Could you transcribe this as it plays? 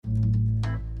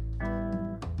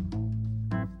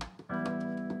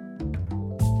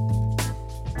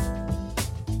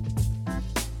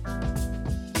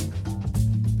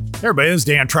Everybody, this is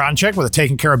Dan Tronchek with the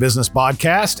Taking Care of Business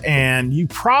podcast, and you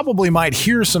probably might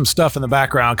hear some stuff in the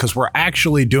background because we're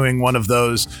actually doing one of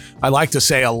those, I like to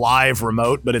say a live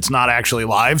remote, but it's not actually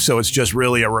live, so it's just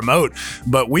really a remote.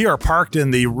 But we are parked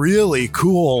in the really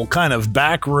cool kind of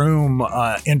back room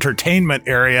entertainment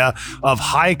area of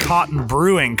High Cotton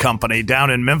Brewing Company down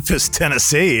in Memphis,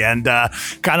 Tennessee, and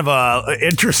kind of a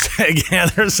interesting,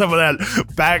 there's some of that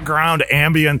background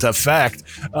ambient effect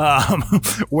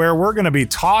where we're going to be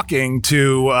talking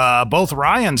to both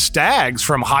Ryan Staggs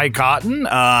from High Cotton,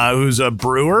 who's a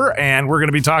brewer, and we're going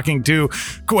to be talking to,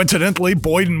 coincidentally,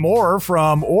 Boyden Moore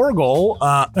from Orgel,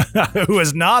 who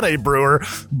is not a brewer,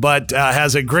 but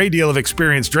has a great deal of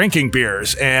experience drinking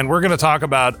beers. And we're going to talk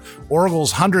about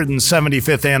Orgel's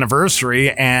 175th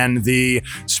anniversary and the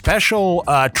special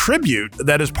tribute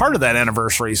that is part of that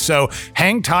anniversary. So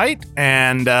hang tight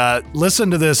and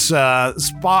listen to this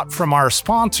spot from our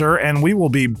sponsor, and we will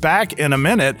be back in a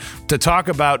minute to talk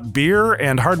about beer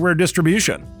and hardware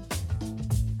distribution.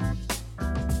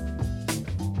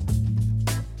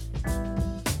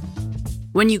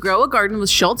 When you grow a garden with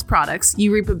Schultz products,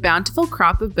 you reap a bountiful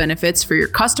crop of benefits for your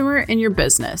customer and your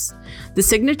business. The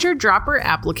Signature Dropper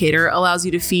Applicator allows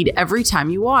you to feed every time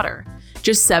you water.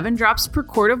 Just 7 drops per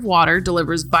quart of water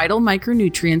delivers vital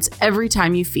micronutrients every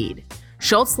time you feed.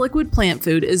 Schultz Liquid Plant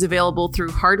Food is available through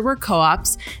hardware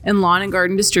co-ops and lawn and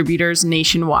garden distributors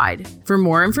nationwide. For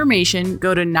more information,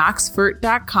 go to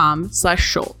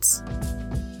knoxvert.com/Schultz.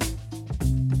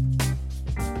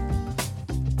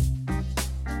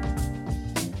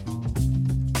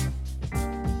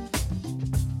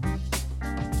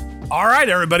 All right,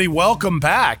 everybody, welcome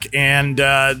back. And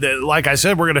like I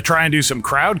said, we're going to try and do some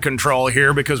crowd control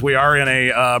here because we are in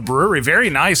a brewery,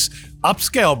 very nice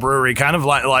upscale brewery, kind of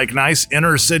like nice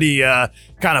inner city kind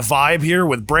of vibe here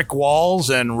with brick walls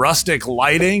and rustic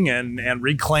lighting and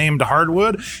reclaimed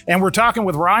hardwood. And we're talking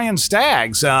with Ryan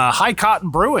Staggs, High Cotton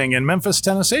Brewing in Memphis,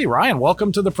 Tennessee. Ryan,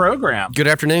 welcome to the program. Good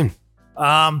afternoon.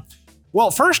 Well,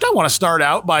 first I want to start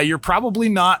out by you're probably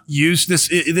not used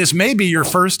this may be your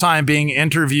first time being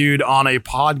interviewed on a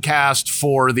podcast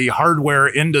for the hardware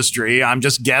industry. I'm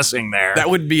just guessing there. That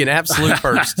would be an absolute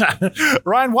first.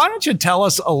 Ryan, why don't you tell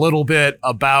us a little bit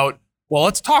about, well,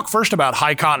 let's talk first about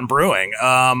High Cotton Brewing.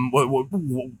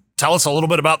 Tell us a little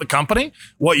bit about the company,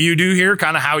 what you do here,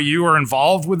 kind of how you are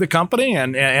involved with the company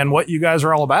and what you guys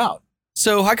are all about.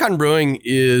 So High Cotton Brewing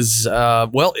is,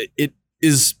 it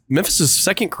is Memphis's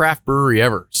second craft brewery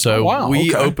ever. So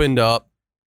we opened up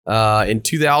in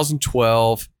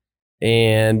 2012,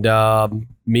 and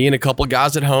me and a couple of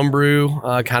guys at Homebrew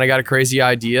kind of got a crazy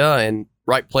idea, and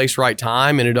right place, right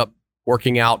time, ended up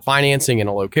working out financing and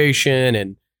a location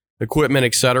and equipment,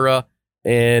 etc.,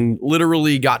 and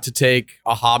literally got to take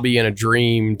a hobby and a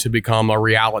dream to become a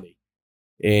reality.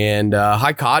 And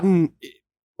High Cotton,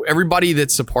 everybody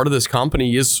that's a part of this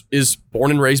company is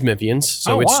born and raised Memphians.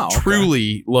 So it's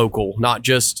truly local, not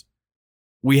just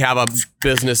we have a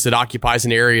business that occupies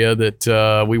an area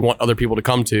that we want other people to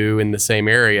come to in the same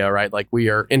area, right? Like we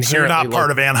are inherently... So you're not part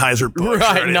of Anheuser-Busch.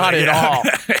 Right, not at all.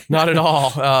 Not at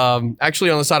all. Actually,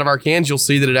 on the side of our cans, you'll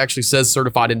see that it actually says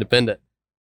certified independent.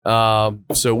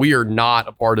 So we are not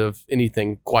a part of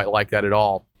anything quite like that at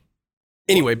all.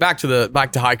 Anyway, back to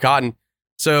High Cotton.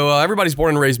 So everybody's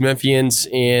born and raised Memphians,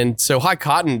 and so High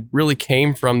Cotton really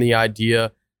came from the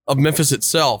idea of Memphis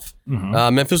itself.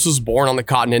 Mm-hmm. Memphis was born on the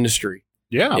cotton industry.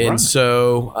 Yeah, and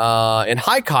so and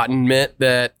High Cotton meant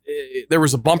that there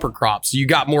was a bumper crop. So you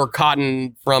got more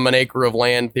cotton from an acre of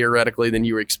land theoretically than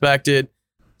you expected.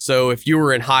 So if you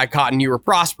were in High Cotton, you were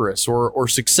prosperous or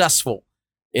successful.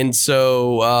 And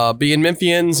so being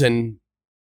Memphians, and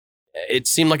it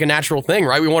seemed like a natural thing,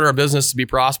 right? We wanted our business to be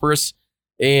prosperous.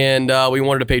 And we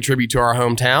wanted to pay tribute to our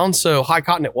hometown, so High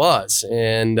Cotton it was.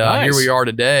 And here we are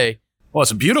today. Well,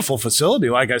 it's a beautiful facility.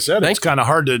 Like I said, it's kind of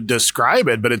hard to describe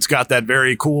it, but it's got that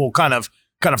very cool kind of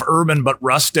urban but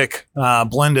rustic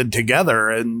blended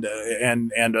together, and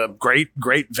a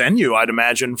great venue, I'd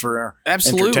imagine, for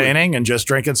entertaining and just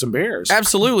drinking some beers.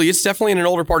 Absolutely. It's definitely in an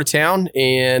older part of town,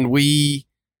 and we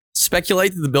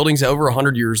speculate that the building's over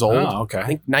 100 years old. Oh, okay. I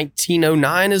think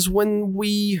 1909 is when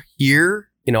we hear.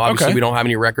 Obviously we don't have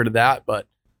any record of that, but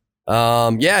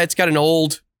it's got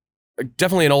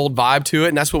definitely an old vibe to it,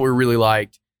 and that's what we really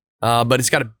liked. But it's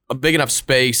got a big enough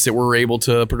space that we're able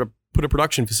to put a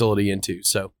production facility into.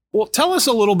 So, well, tell us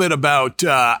a little bit about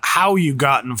how you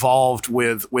got involved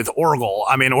with Orgel.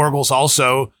 I mean, Orgel's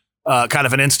also kind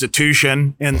of an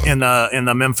institution in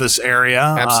the Memphis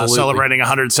area, celebrating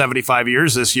 175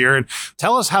 years this year. And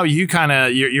tell us how you kind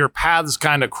of your paths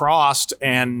kind of crossed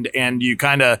and you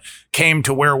kind of came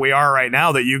to where we are right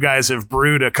now, that you guys have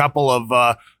brewed a couple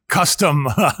of custom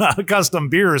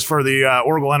beers for the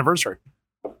Orgill anniversary?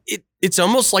 It's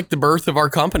almost like the birth of our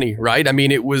company, right? I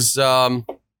mean, it was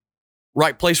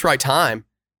right place, right time.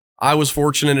 I was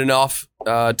fortunate enough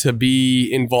to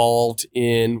be involved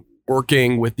in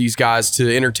working with these guys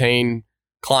to entertain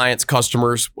clients,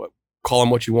 customers, call them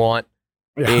what you want.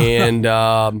 Yeah.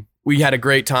 And we had a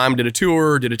great time, did a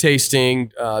tour, did a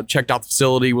tasting, checked out the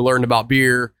facility. We learned about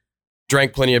beer,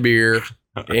 drank plenty of beer.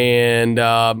 And,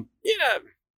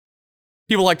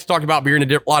 people like to talk about beer in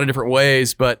a lot of different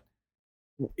ways, but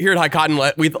here at High Cotton,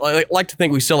 we like to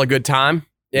think we sell a good time.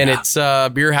 And it's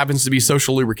beer happens to be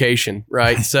social lubrication,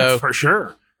 right? So for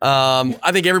sure.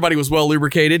 I think everybody was well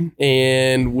lubricated,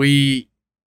 and the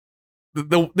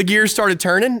gears started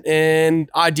turning, and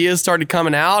ideas started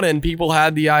coming out, and people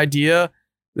had the idea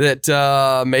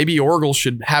that maybe Orgill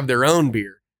should have their own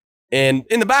beer. And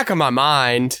in the back of my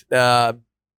mind,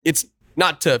 it's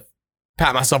not to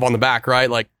pat myself on the back, right?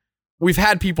 Like, we've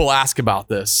had people ask about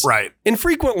this, right? And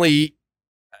frequently,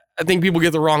 I think people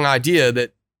get the wrong idea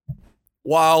that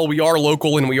while we are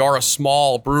local and we are a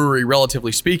small brewery,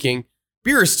 relatively speaking,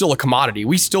 beer is still a commodity.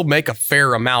 We still make a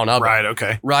fair amount of it. Right,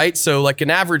 okay. Right? So like an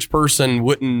average person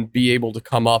wouldn't be able to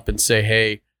come up and say,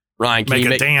 hey, Ryan, can you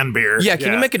make a Dan beer? Yeah,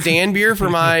 can you make a Dan beer for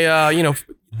my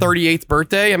 38th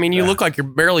birthday? I mean, you look like you're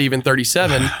barely even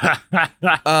 37.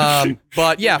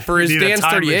 But yeah, for his Dan's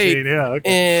 38. Machine. Yeah, okay.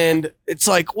 And it's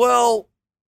like, well,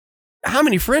 how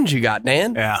many friends you got,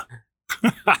 Dan? Yeah.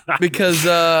 Because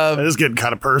it is getting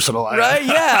kind of personal, right?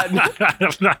 Yeah,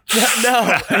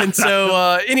 no. And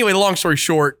so anyway, the long story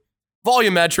short,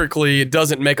 volumetrically, it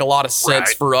doesn't make a lot of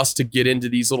sense for us to get into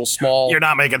these little small. You're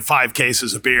not making 5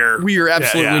 cases of beer. We are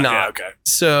absolutely not. Yeah, okay.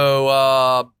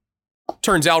 So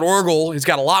turns out Orgill has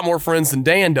got a lot more friends than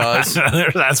Dan does.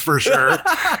 That's for sure.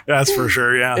 That's for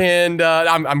sure. Yeah. And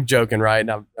I'm joking, right?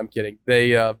 I'm kidding.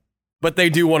 But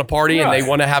they do want to party and they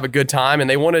want to have a good time, and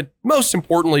they want to, most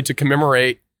importantly, to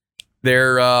commemorate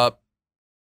their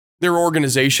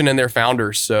organization and their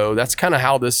founders. So that's kind of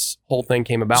how this whole thing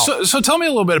came about. So tell me a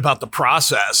little bit about the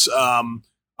process. I'm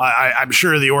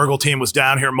sure the Orgill team was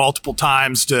down here multiple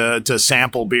times to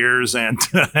sample beers and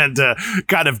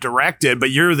kind of direct it,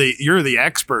 but you're the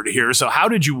expert here. So how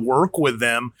did you work with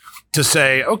them to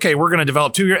say, okay, we're going to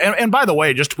develop 2 beers? And by the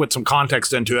way, just to put some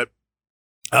context into it,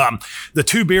 the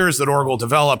 2 beers that Orgill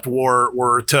developed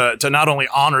were to not only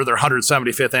honor their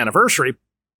 175th anniversary,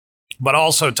 but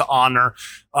also to honor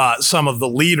some of the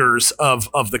leaders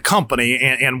of the company.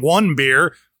 And one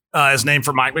beer is named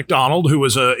for Mike McDonald, who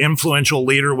was an influential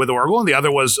leader with Orgill, and the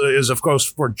other is of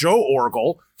course for Joe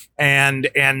Orgill. And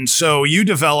so you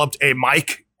developed a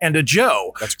Mike and a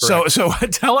Joe. That's correct. So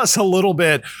tell us a little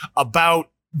bit about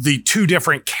the 2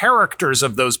 different characters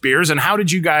of those beers, and how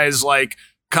did you guys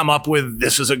come up with,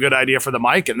 this is a good idea for the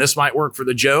Mike and this might work for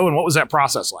the Joe? And what was that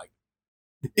process like?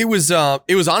 It was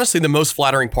honestly the most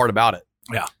flattering part about it.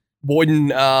 Yeah. Boyden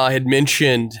had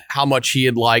mentioned how much he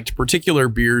had liked particular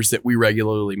beers that we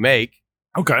regularly make.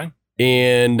 Okay.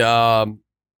 And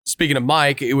speaking of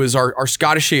Mike, it was our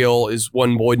Scottish Ale is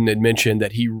one Boyden had mentioned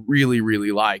that he really,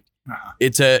 really liked. Uh-huh.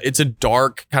 It's a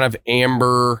dark kind of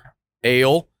amber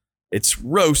ale. It's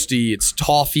roasty, it's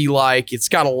toffee-like, it's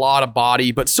got a lot of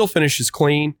body, but still finishes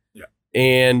clean. Yeah.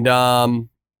 And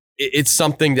it's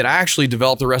something that I actually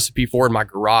developed a recipe for in my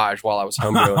garage while I was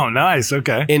homebrewing. Oh, nice.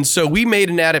 Okay. And so we made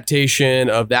an adaptation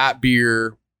of that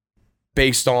beer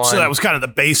based on... So that was kind of the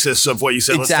basis of what you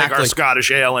said. Exactly. Let's take our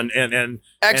Scottish Ale and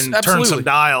turn some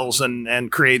dials and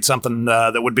create something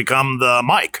that would become the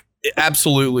Mike.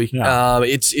 Absolutely. Yeah.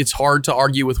 It's hard to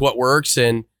argue with what works.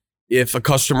 And if a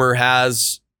customer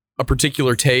has a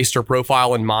particular taste or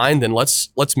profile in mind, then let's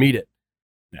meet it.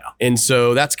 Yeah. And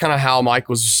so that's kind of how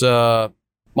Mike's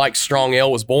Strong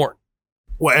Ale was born.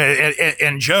 Well,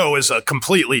 and Joe is a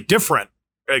completely different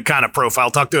kind of profile.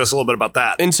 Talk to us a little bit about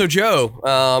that. And so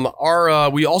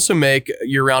Joe, we also make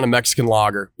year-round a Mexican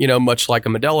lager, much like a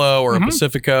Modelo or a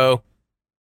Pacifico.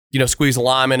 Squeeze a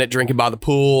lime in it, drink it by the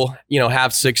pool,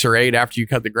 have 6 or 8 after you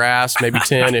cut the grass, maybe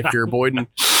 10 if you're Boyden.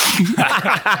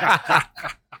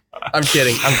 I'm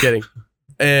kidding.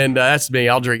 And that's me.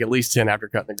 I'll drink at least 10 after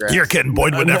cutting the grass. You're kidding.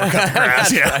 Boyd would never cut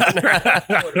the grass.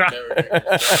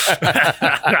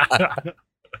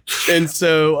 And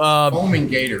so... Foaming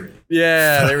Gatorade.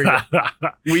 Yeah, there we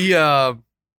go.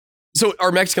 So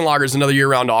our Mexican lager is another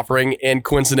year-round offering. And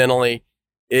coincidentally,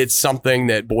 it's something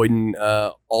that Boyden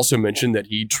also mentioned that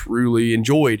he truly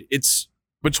enjoyed. It's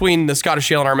between the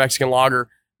Scottish Ale and our Mexican lager.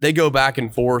 They go back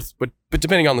and forth, but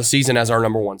depending on the season, as our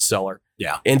number 1 seller.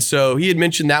 Yeah. And so he had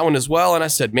mentioned that one as well. And I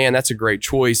said, man, that's a great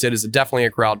choice. It is definitely a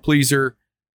crowd pleaser.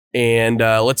 And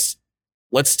let's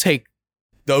take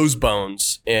those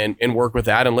bones and work with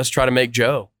that. And let's try to make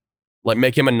Joe,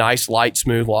 make him a nice, light,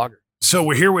 smooth lager.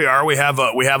 So here we are. We have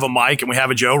a Mike and we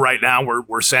have a Joe right now.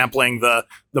 We're sampling the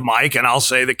Mike, and I'll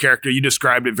say the character, you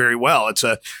described it very well. It's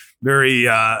a very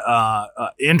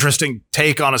interesting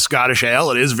take on a Scottish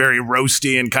ale. It is very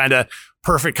roasty and kind of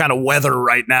perfect kind of weather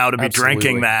right now to be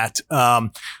drinking that.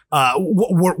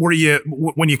 Were you,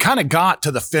 when you kind of got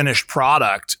to the finished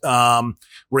product,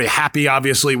 were you happy,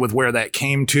 obviously, with where that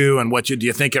came to, and do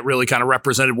you think it really kind of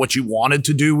represented what you wanted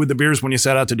to do with the beers when you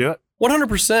set out to do it?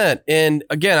 100%. And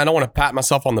again, I don't want to pat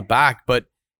myself on the back, but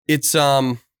it's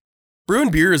brewing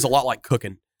beer is a lot like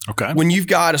cooking. Okay. When you've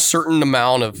got a certain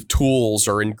amount of tools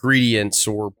or ingredients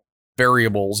or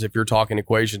variables, if you're talking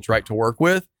equations, right, to work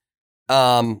with,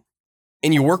 and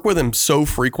you work with them so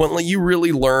frequently, you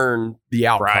really learn the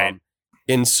outcome. Right.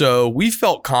 And so we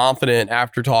felt confident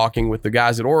after talking with the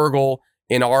guys at Oracle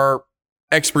in our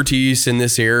expertise in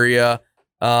this area.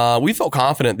 We felt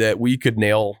confident that we could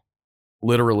nail,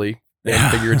 literally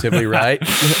and figuratively, right?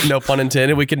 No pun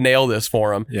intended. We could nail this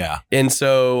for them. Yeah. And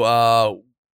so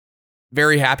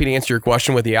very happy to answer your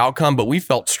question with the outcome, but we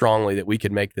felt strongly that we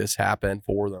could make this happen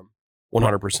for them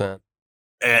 100%.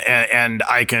 And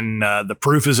I can, the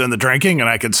proof is in the drinking, and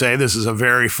I can say this is a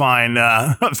very fine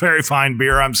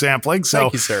beer I'm sampling. So,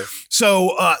 thank you, sir.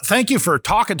 So, thank you for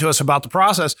talking to us about the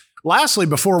process. Lastly,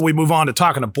 before we move on to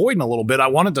talking to Boyden a little bit, I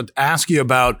wanted to ask you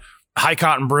about High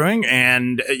Cotton Brewing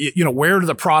and, where are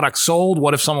the products sold?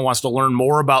 What if someone wants to learn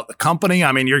more about the company?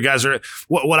 I mean, your guys are,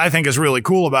 what I think is really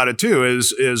cool about it too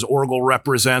is Oracle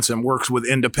represents and works with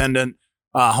independent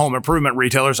home improvement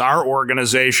retailers. Our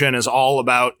organization is all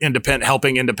about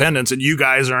helping independents, and you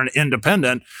guys are an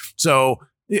independent. So,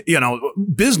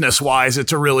 business wise,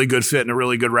 it's a really good fit and a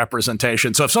really good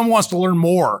representation. So if someone wants to learn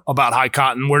more about High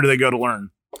Cotton, where do they go to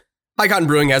learn? High Cotton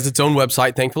Brewing has its own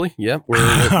website, thankfully. Yeah, we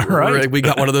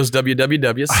got one of those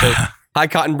wwws. So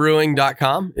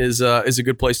highcottonbrewing.com is a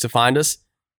good place to find us.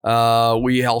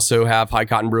 We also have High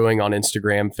Cotton Brewing on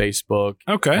Instagram, Facebook,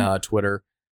 Twitter.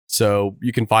 So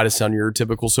you can find us on your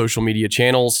typical social media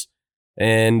channels.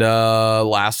 And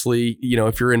lastly,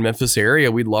 if you're in Memphis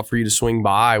area, we'd love for you to swing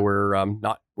by. We're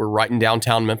right in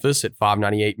downtown Memphis at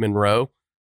 598 Monroe.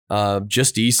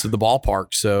 Just east of the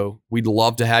ballpark. So we'd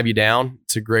love to have you down.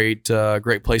 It's a great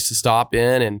place to stop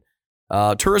in. And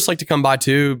tourists like to come by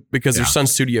too, because there's Sun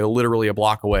Studio literally a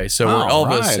block away. So we're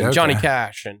Elvis and Johnny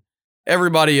Cash and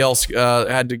everybody else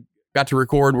got to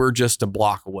record. We're just a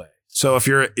block away. So if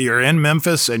you're in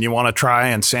Memphis and you want to try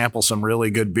and sample some really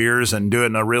good beers and do it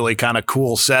in a really kind of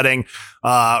cool setting,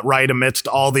 right amidst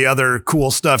all the other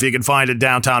cool stuff you can find in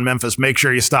downtown Memphis, make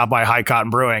sure you stop by High Cotton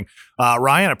Brewing.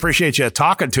 Ryan, appreciate you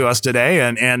talking to us today,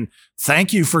 and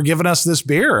thank you for giving us this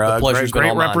beer. The pleasure's great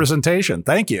been all representation. Mine.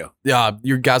 Thank you. Yeah,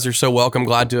 you guys are so welcome.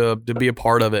 Glad to be a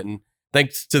part of it, and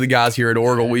thanks to the guys here at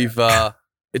Oracle. We've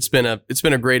it's been a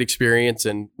great experience,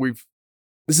 and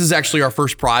this is actually our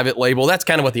first private label. That's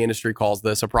kind of what the industry calls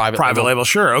this, a private label.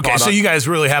 Sure. Okay. So you guys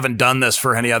really haven't done this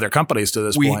for any other companies to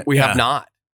this point. We have not.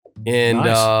 And,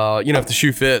 nice. If the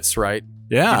shoe fits, right?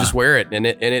 Yeah. You just wear it and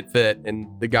it fit.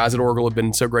 And the guys at Oracle have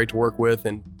been so great to work with,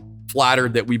 and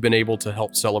flattered that we've been able to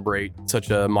help celebrate such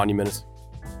a monument.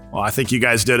 Well, I think you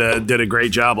guys did a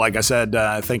great job. Like I said,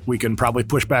 I think we can probably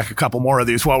push back a couple more of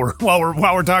these while we're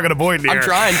talking to Boyden here. I'm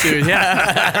trying to.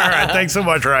 Yeah. All right. Thanks so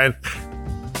much, Ryan.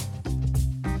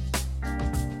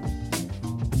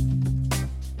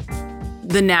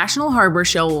 The National Harbor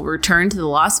Show will return to the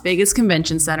Las Vegas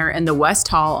Convention Center in the West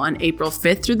Hall on April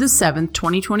 5th through the 7th,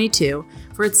 2022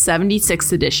 for its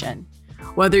 76th edition.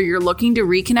 Whether you're looking to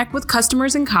reconnect with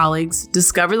customers and colleagues,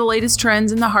 discover the latest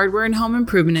trends in the hardware and home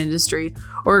improvement industry,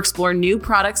 or explore new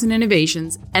products and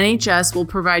innovations, NHS will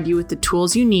provide you with the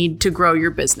tools you need to grow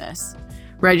your business.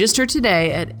 Register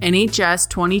today at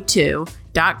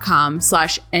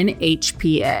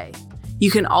nhs22.com/NHPA. You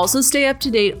can also stay up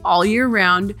to date all year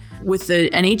round with the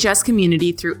NHS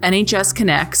community through NHS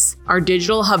Connects, our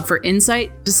digital hub for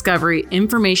insight, discovery,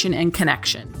 information, and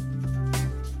connection.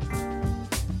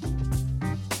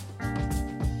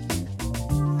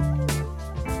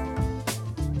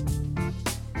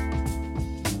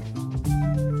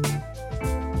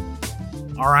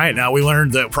 All right, now we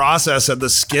learned the process and the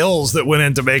skills that went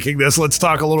into making this. Let's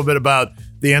talk a little bit about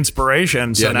the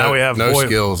inspiration. So now we have no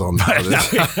skills on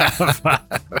this.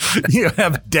 You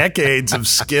have decades of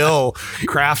skill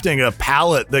crafting a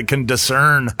palate that can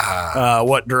discern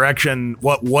what direction,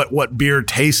 what beer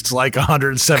tastes like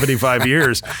 175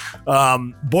 years.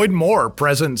 Boyd Moore,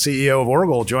 President and CEO of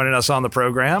Orgill, joining us on the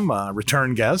program,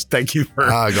 return guest. Thank you for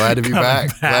glad to be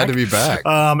back. Glad to be back.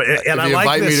 And if you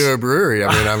invite me to a brewery,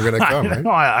 I mean, I'm going to come.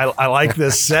 I like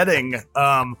this setting.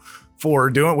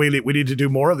 For doing, we need to do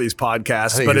more of these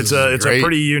podcasts, but it's a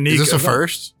pretty unique. Is this a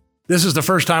first? This is the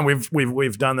first time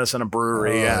we've done this in a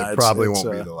brewery. It probably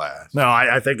won't be the last. No,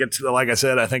 I think it's, like I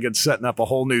said, I think it's setting up a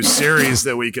whole new series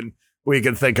that we can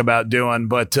think about doing.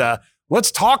 But let's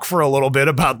talk for a little bit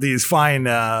about these fine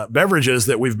beverages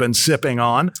that we've been sipping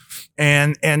on,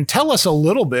 and tell us a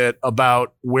little bit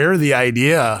about where the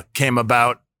idea came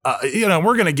about.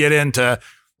 We're going to get into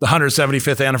the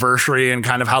 175th anniversary and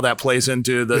kind of how that plays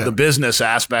into the business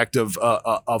aspect of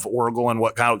Orgill and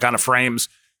what kind of frames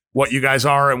what you guys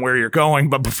are and where you're going.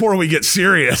 But before we get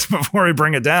serious, before we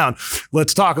bring it down,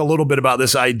 let's talk a little bit about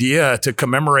this idea to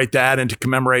commemorate that and to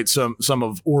commemorate some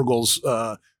of Orgill's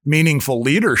meaningful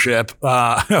leadership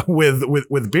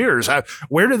with beers.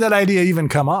 Where did that idea even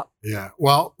come up? Yeah,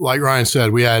 well, like Ryan said,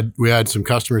 we had some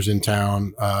customers in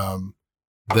town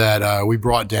that we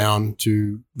brought down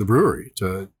to the brewery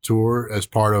to tour as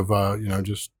part of,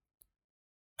 just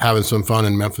having some fun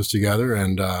in Memphis together.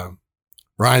 And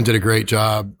Ryan did a great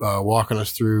job walking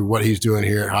us through what he's doing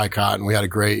here at High Cotton. We had a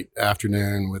great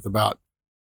afternoon with about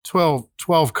 12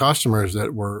 customers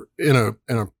that were in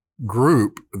a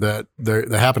group that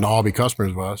they happened to all be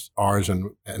customers of ours,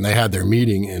 and they had their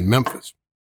meeting in Memphis.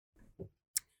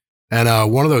 And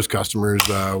one of those customers,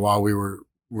 while we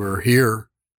were here,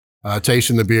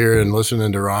 tasting the beer and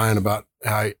listening to Ryan about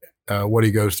how what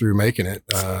he goes through making it.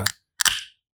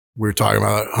 We were talking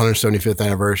about 175th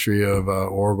anniversary of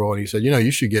Orgill, and he said,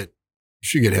 you should get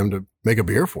him to make a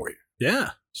beer for you.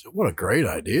 Yeah. So what a great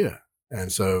idea.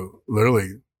 And so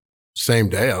literally same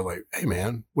day, I was like, hey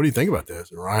man, what do you think about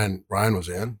this? And Ryan was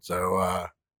in. So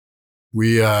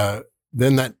we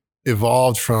then that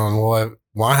evolved from, well,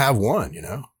 why have one?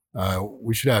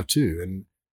 We should have two. And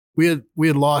we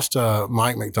had lost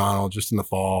Mike McDonald just in the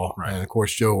fall, right. And of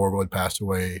course Joe Orgill had passed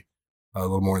away a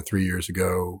little more than 3 years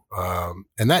ago,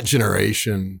 and that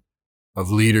generation of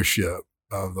leadership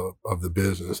of the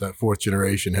business, that fourth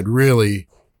generation, had really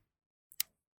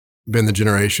been the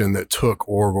generation that took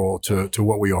Orgill to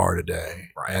what we are today.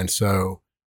 Right. And so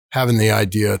having the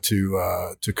idea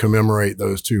to commemorate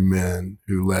those two men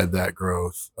who led that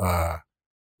growth. I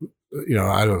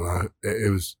don't know. It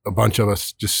was a bunch of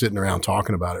us just sitting around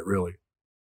talking about it, really.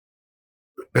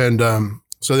 And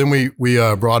so then we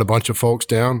brought a bunch of folks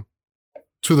down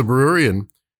to the brewery and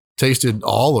tasted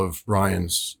all of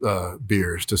Ryan's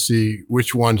beers to see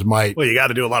which ones might. Well, you got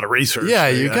to do a lot of research. Yeah,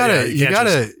 you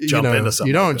gotta jump into something.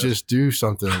 You don't just do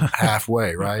something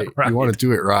halfway, right? Right. You want to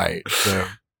do it right.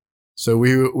 So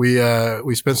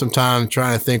we spent some time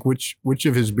trying to think which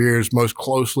of his beers most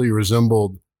closely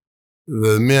resembled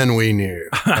the men we knew,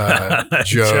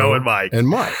 Joe and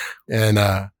Mike.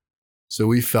 And so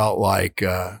we felt like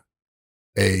a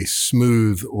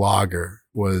smooth lager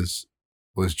was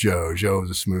Joe. Joe was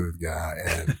a smooth guy,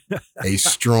 and a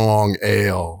strong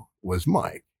ale was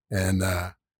Mike. And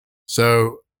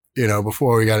so,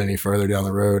 before we got any further down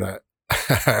the road, I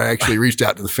actually reached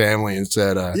out to the family and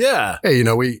said, hey,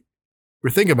 we're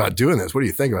thinking about doing this. What do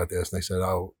you think about this? And they said,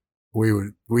 oh,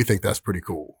 we think that's pretty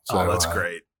cool. So, that's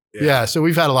great. Yeah. So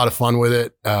we've had a lot of fun with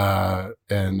it.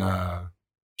 And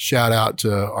shout out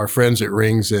to our friends at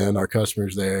Rings Inn, our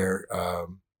customers there,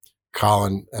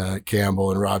 Colin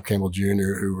Campbell and Rob Campbell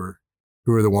Jr., who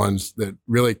were the ones that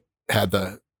really had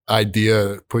the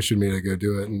idea pushing me to go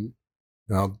do it. And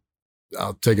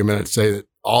I'll take a minute to say that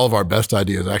all of our best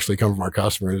ideas actually come from our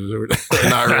customers. They're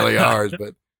not really ours,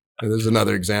 but there's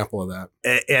another example of that.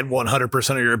 And 100%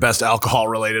 of your best alcohol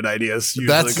related ideas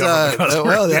usually come from the customer.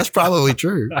 Well, that's probably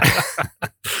true.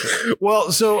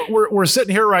 Well, so we're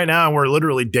sitting here right now and we're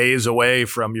literally days away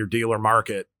from your dealer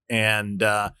market, and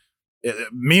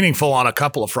meaningful on a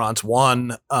couple of fronts.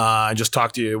 One, I just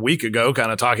talked to you a week ago,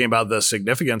 kind of talking about the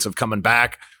significance of coming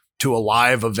back to a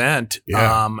live event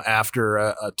after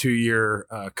a 2-year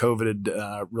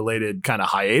COVID related kind of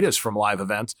hiatus from live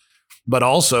events. But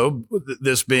also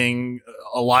this being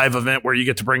a live event where you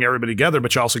get to bring everybody together,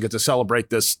 but you also get to celebrate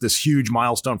this huge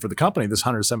milestone for the company, this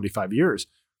 175 years.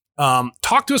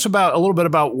 Talk to us a little bit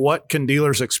about what can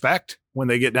dealers expect when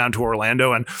they get down to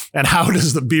Orlando, and how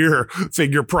does the beer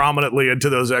figure prominently into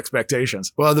those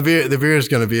expectations? Well, the beer is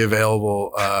going to be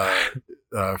available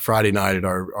Friday night at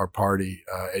our party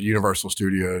at Universal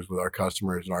Studios with our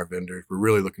customers and our vendors. We're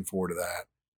really looking forward to that.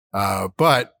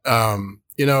 But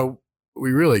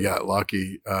we really got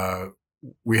lucky.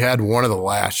 We had one of the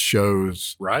last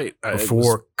shows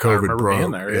before COVID broke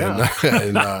in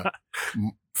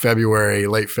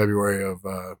late February of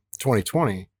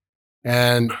 2020.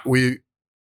 And we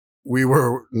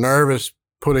were nervous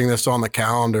putting this on the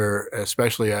calendar,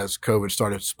 especially as COVID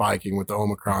started spiking with the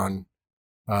Omicron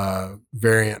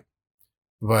variant.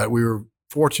 But we were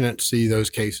fortunate to see those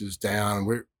cases down.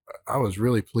 I was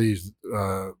really pleased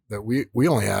that we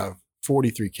only have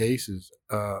 43 cases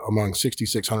among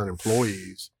 6,600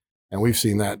 employees, and we've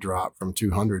seen that drop from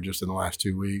 200 just in the last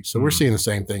 2 weeks. So we're seeing the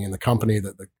same thing in the company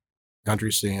that the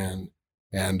country's seeing,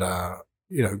 and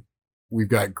we've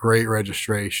got great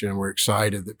registration. We're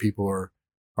excited that people are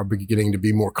beginning to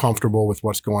be more comfortable with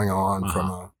what's going on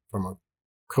from a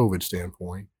COVID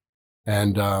standpoint.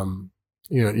 And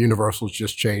Universal's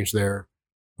just changed their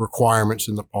requirements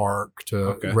in the park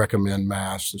to recommend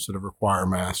masks instead of require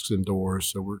masks indoors.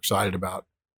 So we're excited about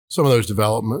some of those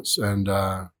developments. And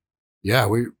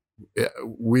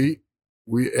we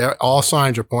all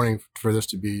signs are pointing for this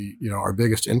to be, our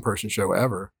biggest in-person show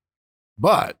ever.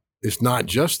 But it's not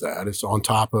just that; it's on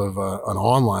top of an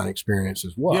online experience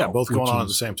as well. Yeah, both going on at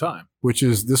the same time.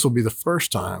 This will be the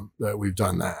first time that we've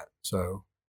done that. So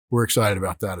we're excited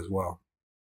about that as well.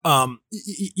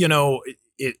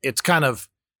 It's kind of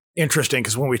interesting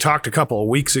because when we talked a couple of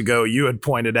weeks ago, you had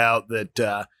pointed out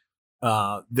that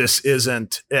this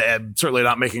isn't certainly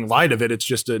not making light of it. It's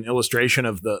just an illustration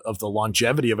of the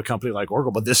longevity of a company like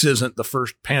Oracle. But this isn't the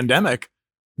first pandemic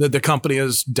that the company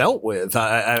has dealt with.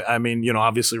 I mean,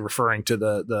 obviously referring to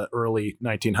the early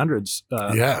 1900s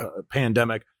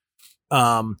pandemic.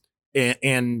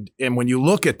 And when you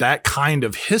look at that kind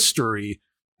of history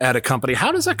at a company,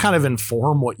 how does that kind of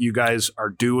inform what you guys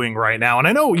are doing right now? And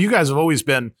I know you guys have always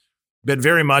been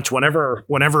very much whenever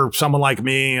someone like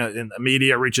me in the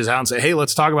media reaches out and say, hey,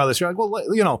 let's talk about this. You're like,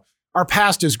 well, our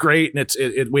past is great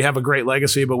and we have a great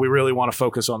legacy, but we really want to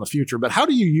focus on the future. But how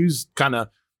do you use kind of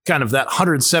that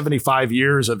 175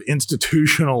 years of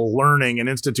institutional learning and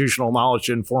institutional knowledge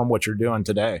to inform what you're doing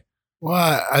today?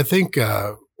 Well, I think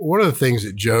one of the things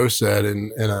that Joe said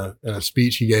in a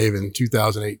speech he gave in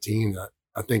 2018 that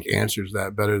I think answers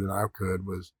that better than I could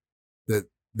was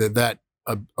that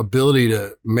ability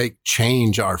to make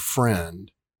change our friend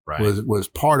was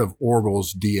part of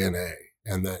Oracle's DNA,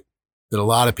 and that a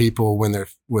lot of people when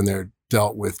they're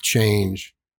dealt with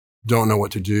change don't know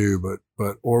what to do,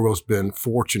 but Oracle's been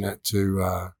fortunate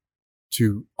to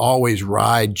always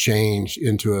ride change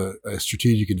into a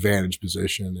strategic advantage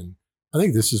position. And I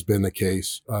think this has been the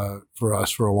case for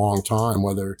us for a long time,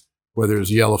 whether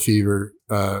it's yellow fever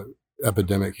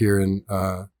epidemic here in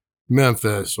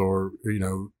Memphis, or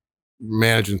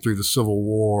managing through the Civil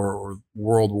War or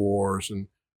world wars, and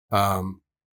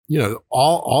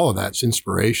all of that's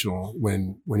inspirational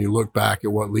when you look back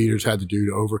at what leaders had to do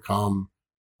to overcome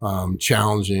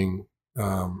challenging,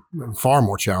 far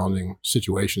more challenging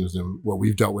situations than what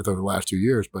we've dealt with over the last 2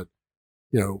 years. But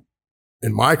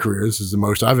in my career, this is the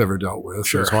most I've ever dealt with.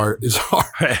 Sure. So it's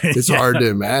hard to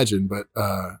imagine, but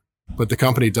the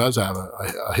company does have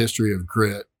a history of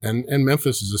grit, and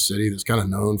Memphis is a city that's kind of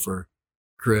known for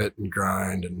grit and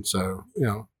grind. And so,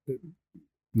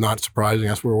 not surprising,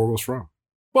 that's where Oracle's from.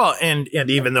 Well, and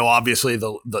even though obviously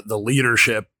the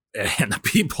leadership and the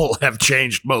people have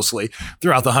changed mostly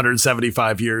throughout the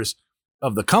 175 years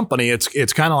of the company,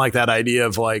 it's kind of like that idea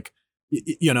of like,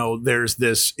 there's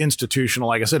this institutional,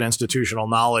 like I said, institutional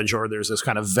knowledge, or there's this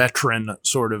kind of veteran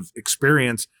sort of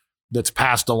experience that's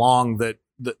passed along that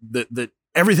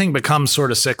everything becomes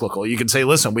sort of cyclical. You can say,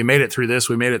 listen, we made it through this.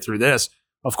 We made it through this.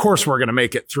 Of course, we're going to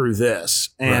make it through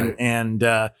this. And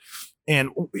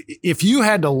if you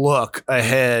had to look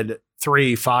ahead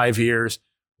 3-5 years,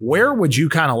 where would you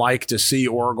kind of like to see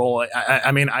Oracle?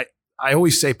 I mean, I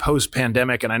always say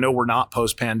post-pandemic, and I know we're not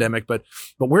post-pandemic, but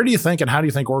where do you think, and how do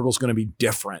you think Oracle's going to be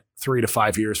different 3 to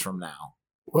 5 years from now?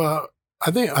 Well,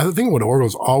 I think what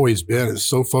Oracle's always been is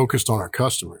so focused on our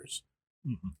customers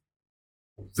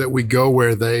that we go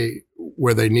where they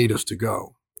need us to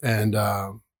go. And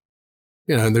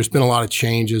and there's been a lot of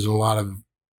changes and a lot of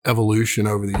evolution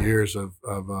over the years of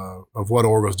what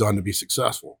Oracle's done to be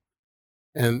successful.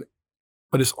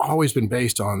 But it's always been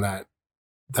based on that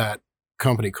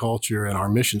company culture and our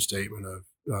mission statement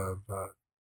of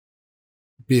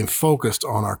being focused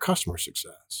on our customer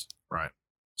success. Right.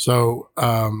 So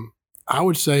I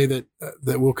would say that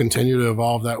we'll continue to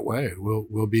evolve that way.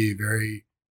 We'll be very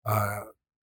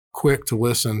quick to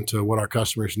listen to what our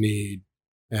customers need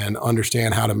and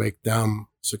understand how to make them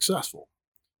successful.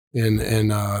 in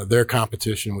their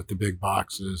competition with the big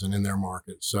boxes and in their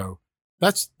market. So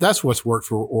that's what's worked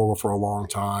for Orgill for a long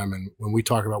time. And when we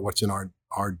talk about what's in our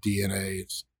DNA,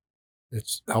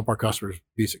 it's help our customers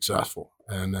be successful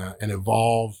and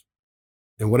evolve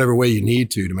in whatever way you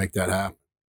need to make that happen.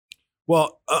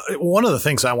 Well, one of the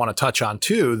things I want to touch on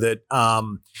too that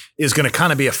is going to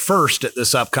kind of be a first at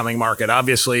this upcoming market.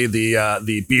 Obviously,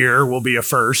 the beer will be a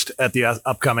first at the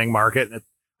upcoming market.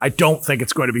 I don't think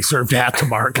it's going to be served at the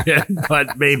market,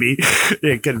 but maybe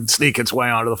it can sneak its way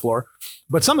onto the floor.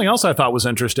 But something else I thought was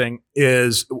interesting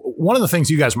is one of the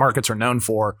things you guys markets are known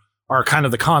for are kind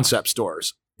of the concept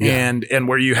stores, and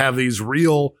where you have these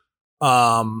real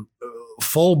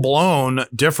full blown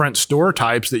different store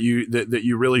types that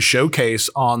you really showcase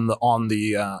on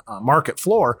the market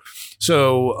floor.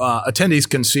 So attendees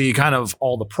can see kind of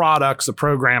all the products, the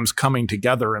programs coming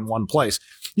together in one place.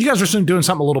 You guys are doing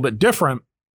something a little bit different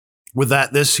with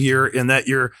that this year, in that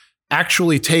you're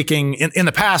actually taking, in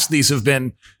the past, these have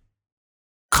been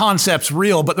concepts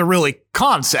real, but they're really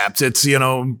concepts. It's,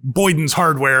 Boyden's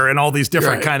Hardware and all these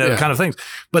different kind of things.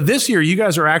 But this year, you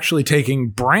guys are actually taking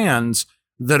brands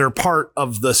that are part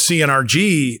of the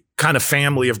CNRG kind of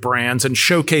family of brands and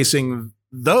showcasing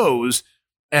those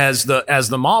as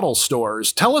the model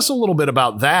stores. Tell us a little bit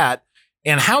about that,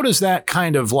 and how does that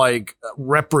kind of like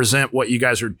represent what you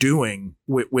guys are doing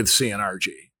with CNRG?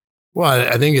 Well,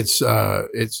 I think it's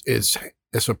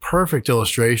a perfect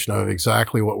illustration of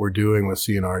exactly what we're doing with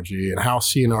CNRG and how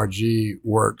CNRG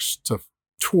works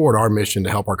toward our mission to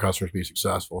help our customers be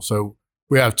successful. So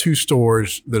we have two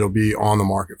stores that'll be on the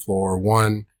market floor.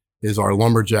 One is our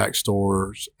Lumberjack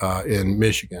stores in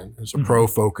Michigan. It's a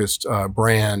pro-focused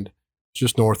brand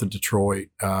just north of Detroit,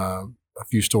 a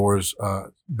few stores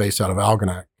based out of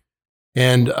Algonac.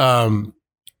 And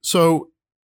so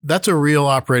that's a real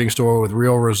operating store with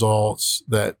real results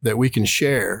that we can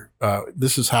share.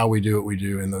 This is how we do what we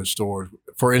do in those stores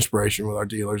for inspiration with our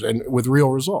dealers and with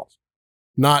real results.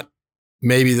 Not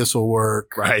maybe this will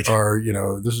work, right? Or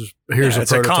here's a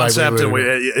prototype. A concept,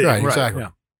 right? Exactly. Yeah.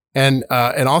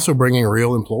 And also bringing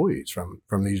real employees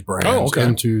from these brands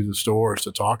into the stores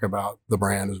to talk about the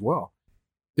brand as well.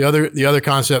 The other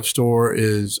concept store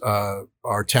is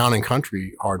our Town and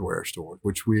Country hardware store,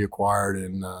 which we acquired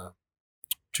in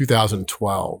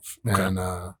 2012. Okay.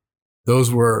 And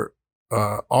those were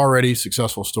already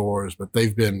successful stores, but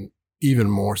they've been even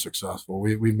more successful.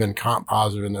 We've been comp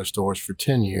positive in those stores for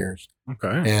 10 years.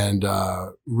 Okay. And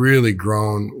really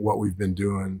grown what we've been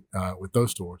doing with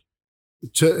those stores.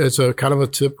 It's a kind of a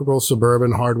typical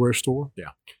suburban hardware store.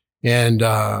 Yeah. And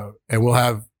we'll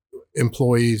have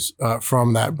employees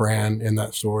from that brand in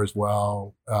that store as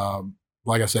well.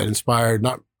 Like I said, inspired,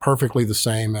 not perfectly the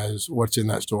same as what's in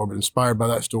that store, but inspired by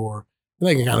that store. And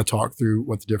they can kind of talk through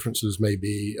what the differences may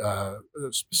be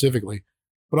specifically.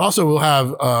 But also we'll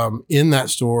have in that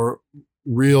store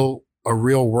a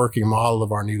real working model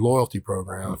of our new loyalty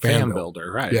program. Fan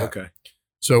Builder, right. Yeah. Okay.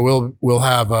 So we'll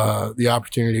have the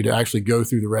opportunity to actually go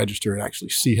through the register and actually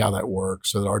see how that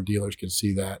works so that our dealers can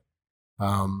see that.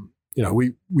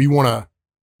 We want to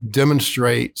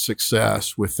demonstrate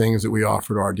success with things that we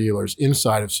offer to our dealers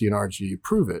inside of CNRG,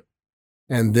 prove it,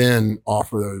 and then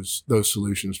offer those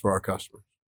solutions for our customers.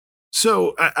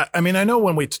 So, I know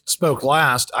when we spoke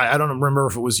last, I don't remember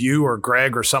if it was you or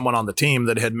Greg or someone on the team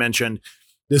that had mentioned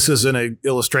this is an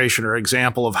illustration or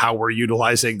example of how we're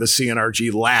utilizing the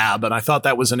CNRG lab. And I thought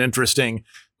that was an interesting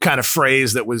kind of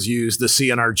phrase that was used, the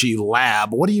CNRG lab.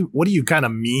 What do you kind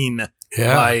of mean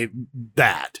by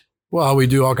that? Well, we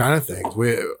do all kinds of things.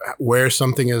 Where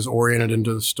something is oriented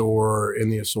into the store, in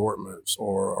the assortments,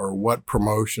 or what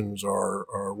promotions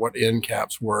or what end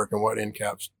caps work and what end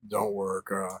caps don't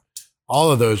work. All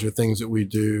of those are things that we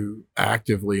do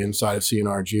actively inside of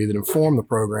CNRG that inform the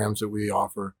programs that we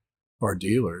offer our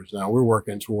dealers. Now we're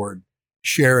working toward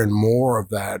sharing more of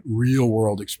that real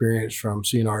world experience from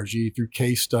CNRG through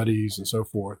case studies and so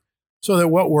forth. So that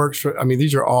what works for,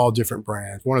 these are all different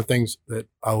brands. One of the things that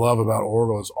I love about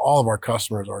Orgill is all of our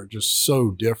customers are just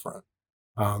so different.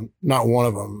 Not one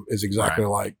of them is exactly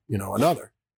like,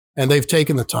 another. And they've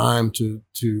taken the time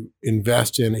to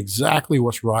invest in exactly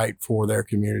what's right for their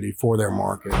community, for their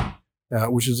market,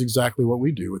 which is exactly what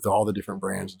we do with all the different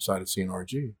brands inside of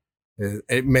CNRG.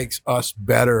 It makes us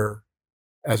better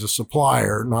as a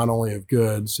supplier, not only of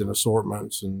goods and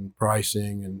assortments and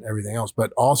pricing and everything else,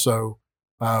 but also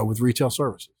with retail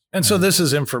services. And so this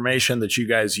is information that you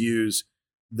guys use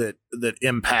that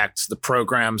impacts the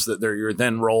programs that you're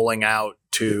then rolling out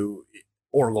to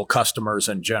Orgill customers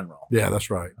in general. Yeah, that's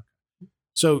right.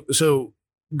 So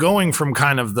going from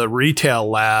kind of the retail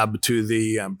lab to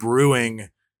the brewing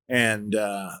and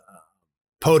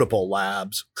Potable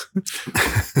Labs.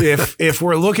 If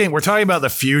we're talking about the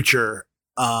future,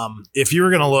 if you were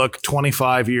going to look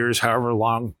 25 years, however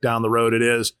long down the road it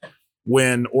is,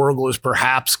 when Oracle is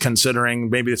perhaps considering,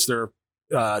 maybe it's their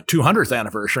 200th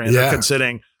anniversary, and they're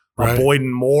considering a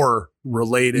Boyden Moore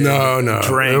related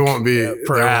drink. It won't be.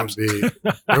 Perhaps there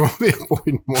won't be a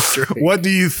Boyden Moore drink. What do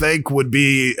you think would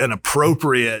be an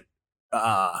appropriate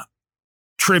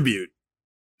tribute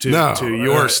to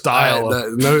your style?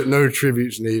 No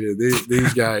tributes needed.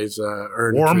 These guys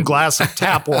earn warm glass of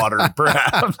tap water,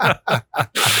 perhaps.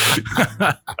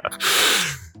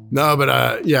 No, but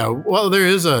well, there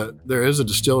is a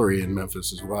distillery in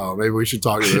Memphis as well. Maybe we should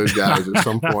talk to those guys at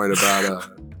some point about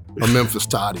a Memphis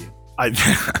toddy. I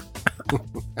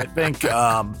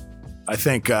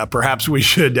think perhaps we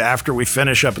should, after we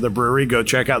finish up at the brewery, go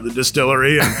check out the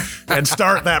distillery and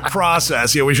start that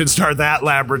process. We should start that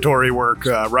laboratory work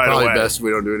right Probably away. Best if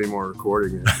we don't do any more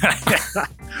recording.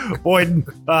 Boyden,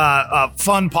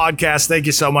 fun podcast. Thank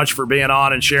you so much for being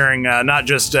on and sharing not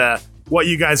just what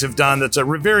you guys have done. That's a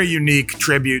very unique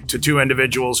tribute to two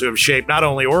individuals who have shaped not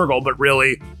only Oracle, but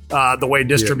really the way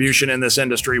distribution in this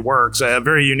industry works. A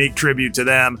very unique tribute to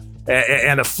them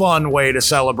and a fun way to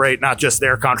celebrate not just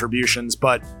their contributions,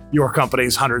 but your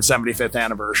company's 175th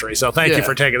anniversary. So thank you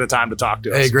for taking the time to talk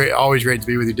to us. Hey, great. Always great to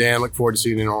be with you, Dan. Look forward to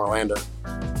seeing you in Orlando.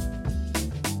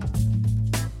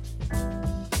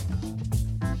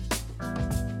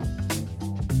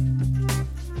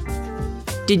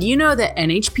 Did you know that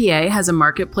NHPA has a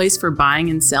marketplace for buying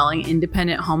and selling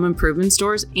independent home improvement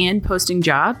stores and posting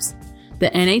jobs? The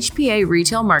NHPA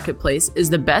Retail Marketplace is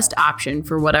the best option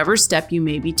for whatever step you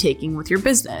may be taking with your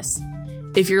business.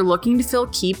 If you're looking to fill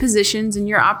key positions in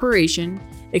your operation,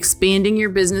 expanding your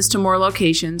business to more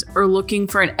locations, or looking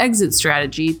for an exit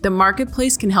strategy, the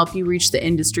marketplace can help you reach the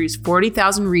industry's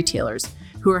 40,000 retailers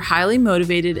who are highly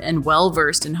motivated and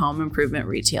well-versed in home improvement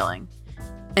retailing.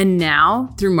 And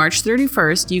now, through March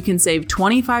 31st, you can save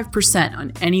 25%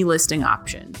 on any listing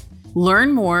option.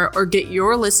 Learn more or get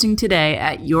your listing today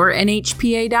at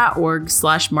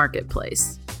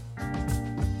yournhpa.org/marketplace.